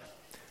God.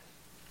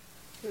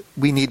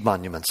 We need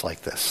monuments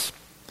like this.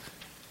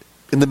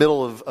 In the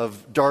middle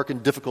of dark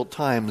and difficult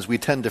times, we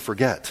tend to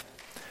forget.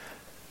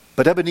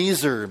 But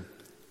Ebenezer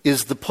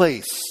is the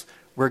place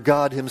where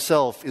God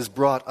himself is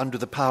brought under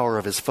the power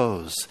of his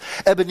foes.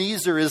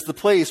 Ebenezer is the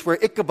place where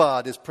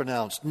Ichabod is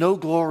pronounced, no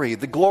glory,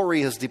 the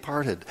glory has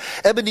departed.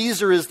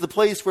 Ebenezer is the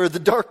place where the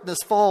darkness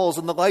falls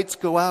and the lights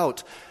go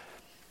out.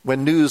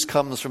 When news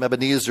comes from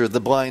Ebenezer, the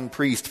blind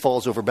priest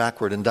falls over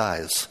backward and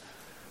dies.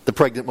 The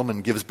pregnant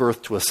woman gives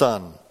birth to a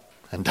son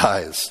and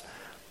dies.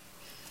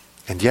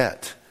 And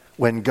yet,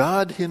 when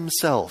God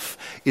himself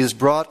is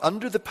brought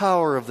under the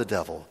power of the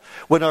devil,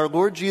 when our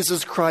Lord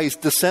Jesus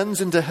Christ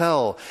descends into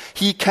hell,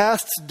 he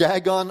casts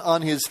Dagon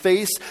on his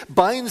face,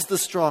 binds the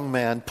strong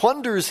man,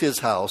 plunders his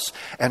house,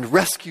 and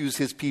rescues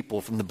his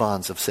people from the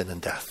bonds of sin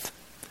and death.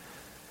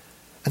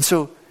 And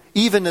so,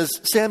 even as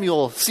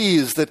Samuel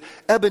sees that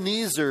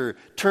Ebenezer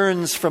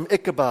turns from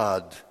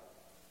Ichabod,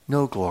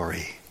 no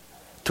glory,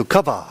 to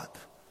Kabod,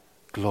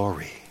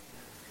 glory,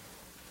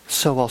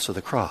 so also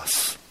the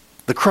cross.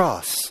 The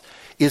cross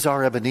is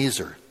our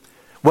Ebenezer.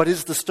 What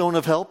is the stone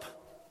of help?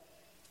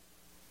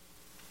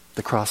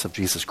 The cross of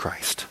Jesus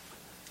Christ.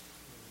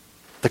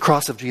 The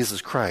cross of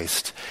Jesus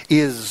Christ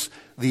is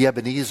the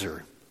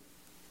Ebenezer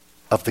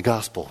of the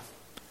gospel.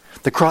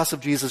 The cross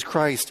of Jesus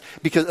Christ,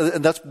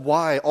 and that's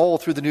why all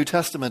through the New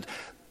Testament,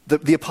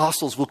 the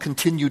apostles will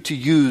continue to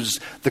use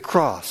the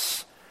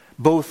cross,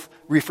 both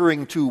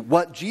referring to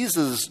what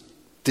Jesus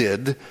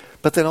did,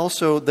 but then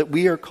also that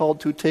we are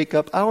called to take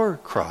up our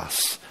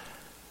cross,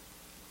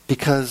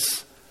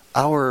 because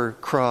our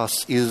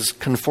cross is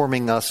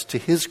conforming us to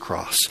his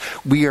cross.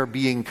 We are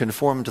being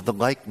conformed to the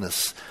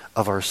likeness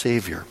of our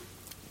Savior.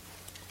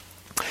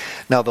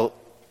 Now, the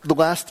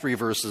last three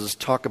verses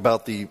talk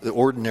about the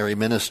ordinary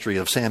ministry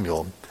of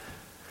Samuel.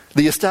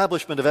 The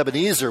establishment of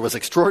Ebenezer was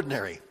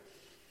extraordinary,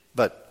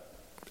 but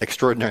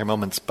extraordinary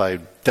moments by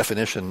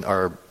definition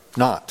are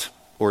not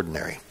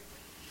ordinary.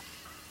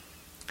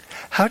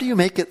 How do you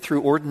make it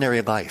through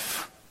ordinary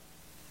life?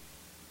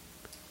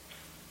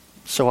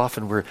 So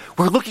often we're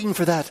looking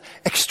for that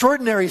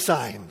extraordinary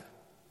sign.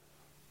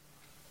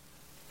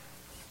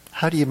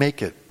 How do you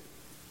make it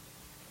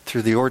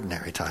through the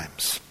ordinary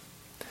times?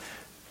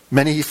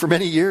 For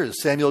many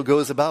years, Samuel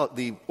goes about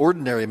the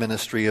ordinary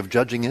ministry of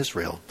judging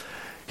Israel.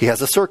 He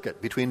has a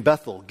circuit between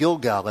Bethel,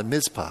 Gilgal, and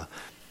Mizpah.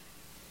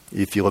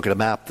 If you look at a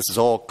map, this is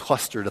all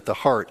clustered at the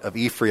heart of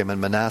Ephraim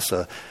and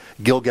Manasseh.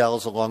 Gilgal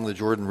is along the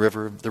Jordan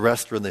River. The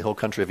rest are in the hill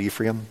country of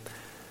Ephraim.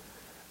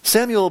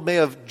 Samuel may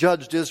have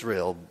judged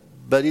Israel,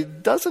 but he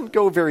doesn't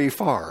go very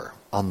far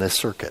on this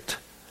circuit.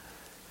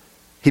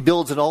 He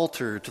builds an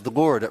altar to the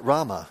Lord at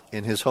Ramah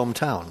in his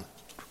hometown.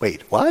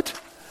 Wait,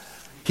 what?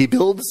 He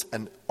builds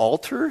an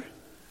altar?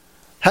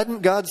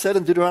 Hadn't God said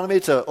in Deuteronomy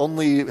to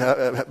only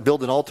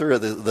build an altar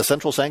at the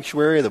central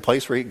sanctuary, the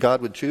place where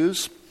God would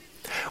choose?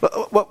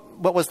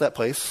 What was that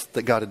place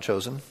that God had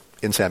chosen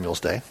in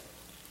Samuel's day?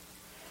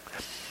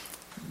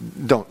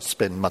 Don't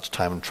spend much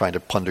time trying to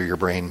plunder your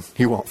brain.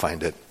 You won't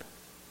find it,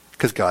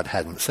 because God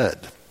hadn't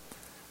said.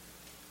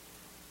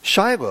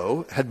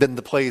 Shiloh had been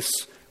the place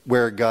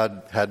where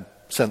God had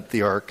sent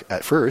the ark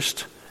at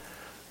first,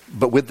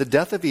 but with the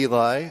death of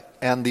Eli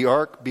and the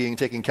ark being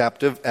taken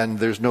captive and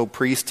there's no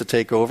priest to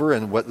take over,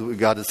 and what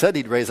God had said,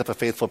 he'd raise up a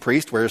faithful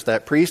priest. Where's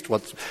that priest?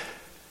 What's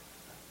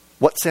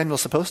Samuel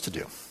supposed to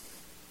do?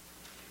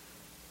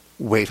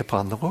 Wait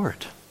upon the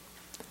Lord.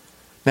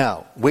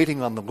 Now,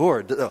 waiting on the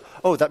Lord,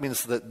 that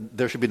means that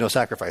there should be no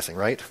sacrificing,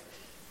 right?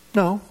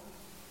 No.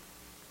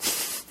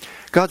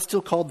 God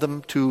still called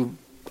them to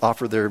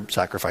offer their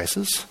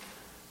sacrifices.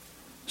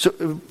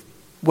 So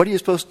what are you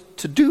supposed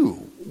to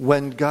do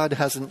when God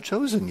hasn't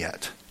chosen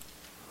yet?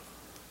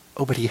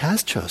 Oh, but he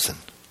has chosen.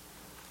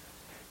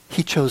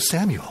 He chose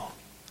Samuel.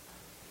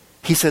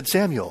 He said,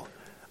 Samuel,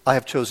 I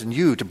have chosen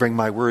you to bring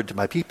my word to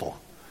my people.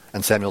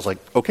 And Samuel's like,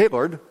 okay,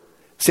 Lord.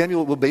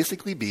 Samuel will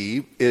basically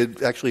be, and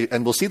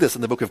we'll see this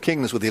in the book of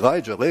Kings with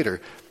Elijah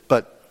later,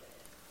 but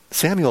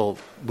Samuel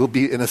will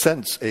be, in a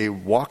sense, a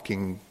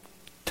walking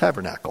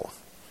tabernacle.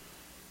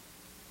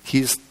 He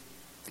is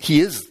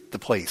the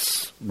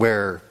place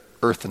where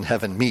earth and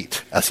heaven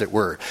meet, as it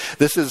were.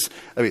 It's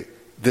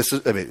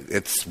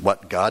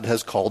what God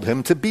has called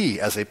him to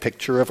be as a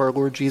picture of our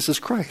Lord Jesus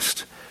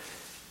Christ.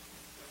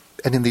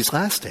 And in these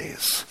last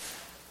days,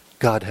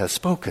 God has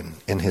spoken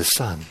in his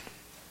Son.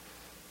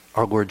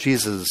 Our Lord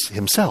Jesus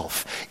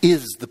himself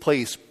is the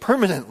place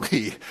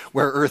permanently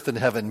where earth and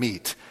heaven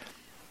meet.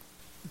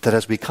 That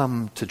as we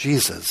come to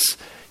Jesus,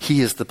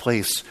 he is the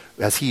place,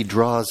 as he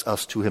draws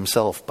us to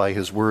himself by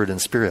his word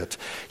and spirit,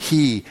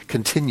 he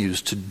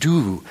continues to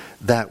do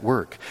that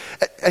work.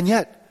 And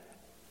yet,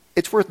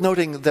 it's worth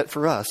noting that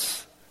for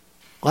us,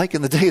 like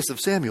in the days of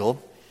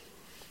Samuel,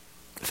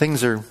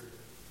 things are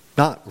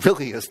not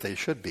really as they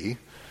should be.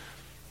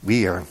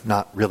 We are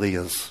not really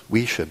as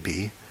we should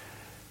be.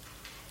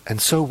 And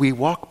so we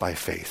walk by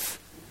faith,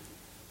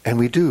 and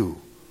we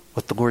do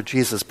what the Lord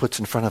Jesus puts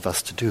in front of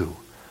us to do,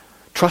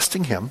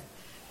 trusting him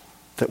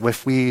that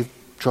if we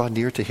draw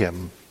near to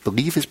him,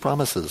 believe his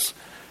promises,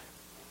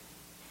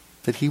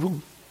 that he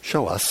will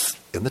show us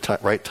in the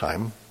right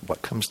time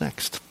what comes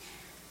next.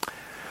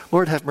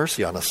 Lord, have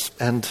mercy on us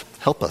and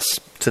help us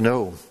to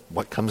know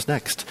what comes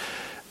next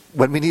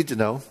when we need to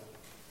know,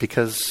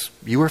 because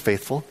you are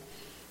faithful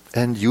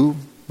and you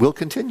will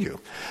continue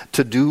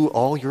to do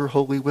all your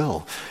holy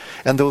will.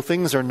 And though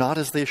things are not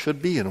as they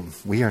should be, and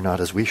we are not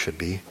as we should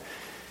be,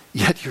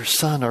 Yet your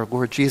Son, our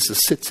Lord Jesus,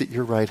 sits at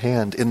your right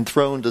hand,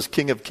 enthroned as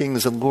King of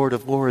Kings and Lord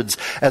of Lords,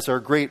 as our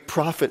great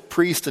prophet,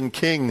 priest, and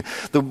king,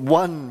 the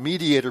one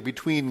mediator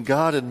between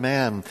God and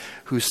man,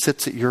 who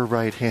sits at your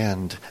right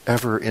hand,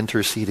 ever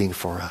interceding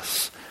for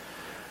us.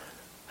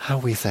 How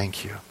we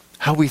thank you.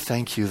 How we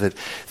thank you that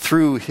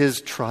through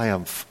his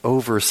triumph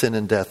over sin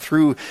and death,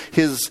 through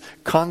his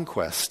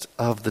conquest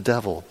of the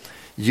devil,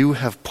 you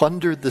have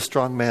plundered the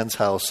strong man's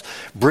house,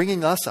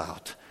 bringing us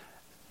out,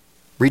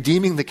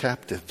 redeeming the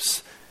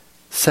captives,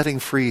 setting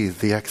free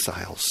the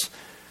exiles,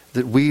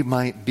 that we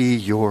might be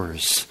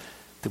yours,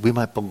 that we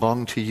might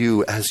belong to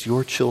you as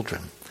your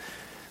children.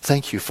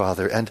 Thank you,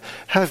 Father, and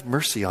have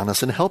mercy on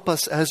us and help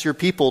us as your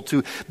people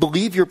to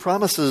believe your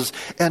promises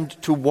and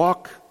to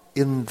walk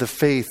in the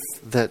faith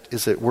that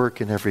is at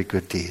work in every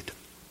good deed.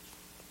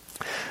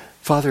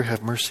 Father,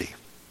 have mercy.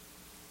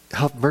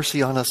 Have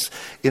mercy on us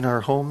in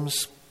our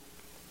homes,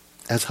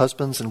 as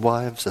husbands and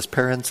wives, as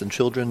parents and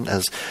children,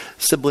 as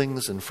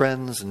siblings and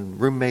friends and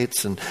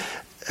roommates, and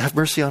have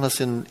mercy on us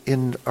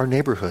in our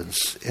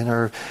neighborhoods, in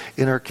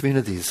our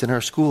communities, in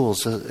our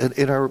schools,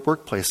 in our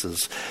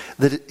workplaces,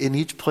 that in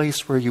each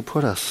place where you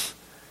put us,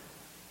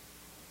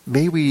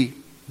 may we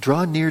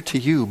draw near to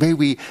you. May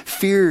we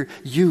fear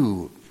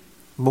you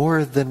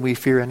more than we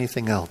fear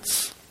anything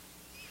else.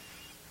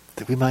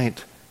 That we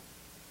might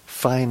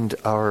find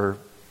our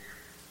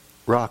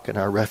rock and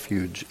our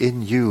refuge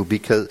in you,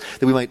 because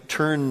that we might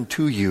turn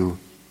to you,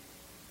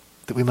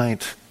 that we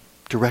might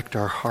direct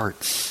our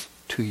hearts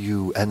to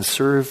you and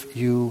serve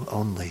you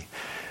only.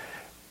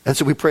 And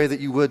so we pray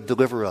that you would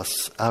deliver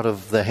us out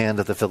of the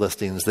hand of the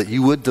Philistines, that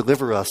you would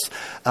deliver us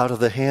out of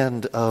the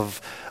hand of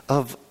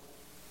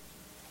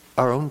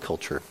our own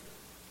culture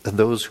and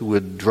those who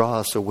would draw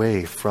us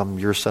away from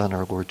your Son,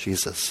 our Lord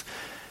Jesus.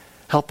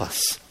 Help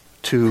us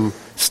to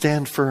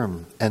stand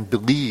firm and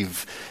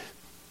believe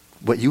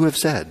what you have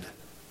said,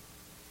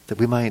 that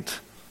we might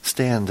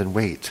stand and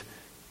wait,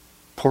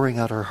 pouring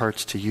out our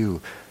hearts to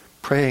you,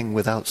 praying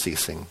without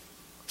ceasing,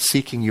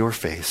 seeking your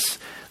face,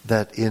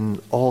 that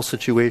in all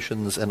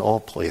situations and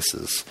all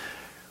places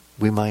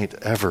we might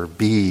ever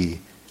be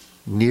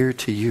near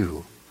to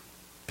you,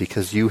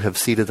 because you have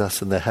seated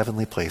us in the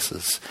heavenly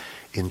places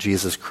in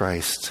Jesus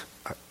Christ,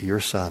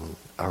 your Son,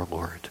 our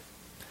Lord.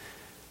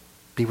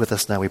 Be with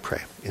us now, we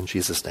pray. In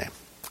Jesus' name,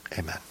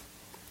 amen.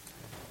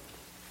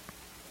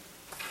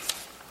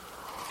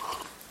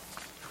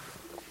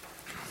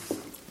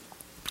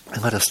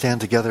 And let us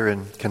stand together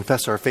and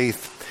confess our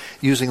faith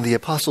using the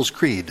Apostles'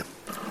 Creed.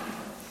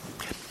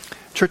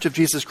 Church of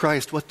Jesus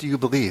Christ, what do you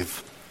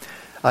believe?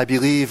 I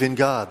believe in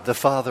God, the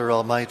Father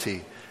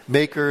Almighty,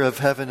 maker of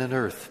heaven and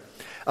earth.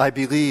 I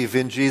believe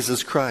in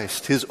Jesus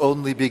Christ, his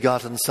only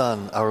begotten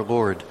Son, our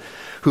Lord,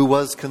 who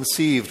was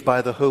conceived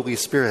by the Holy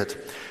Spirit,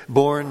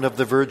 born of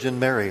the Virgin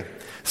Mary,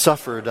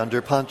 suffered under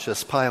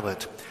Pontius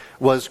Pilate,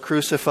 was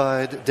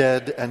crucified,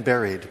 dead, and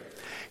buried.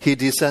 He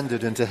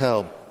descended into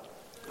hell.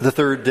 The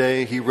third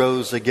day he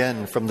rose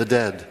again from the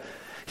dead.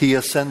 He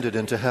ascended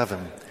into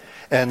heaven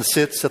and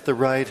sits at the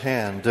right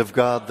hand of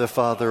God the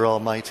Father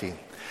Almighty.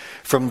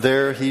 From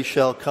there he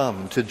shall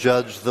come to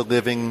judge the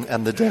living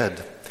and the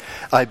dead.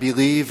 I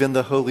believe in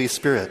the Holy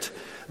Spirit,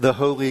 the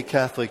Holy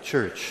Catholic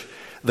Church,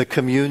 the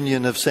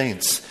communion of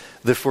saints,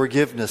 the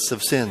forgiveness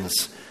of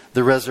sins,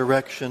 the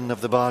resurrection of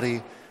the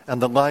body,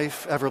 and the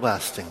life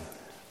everlasting.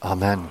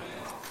 Amen.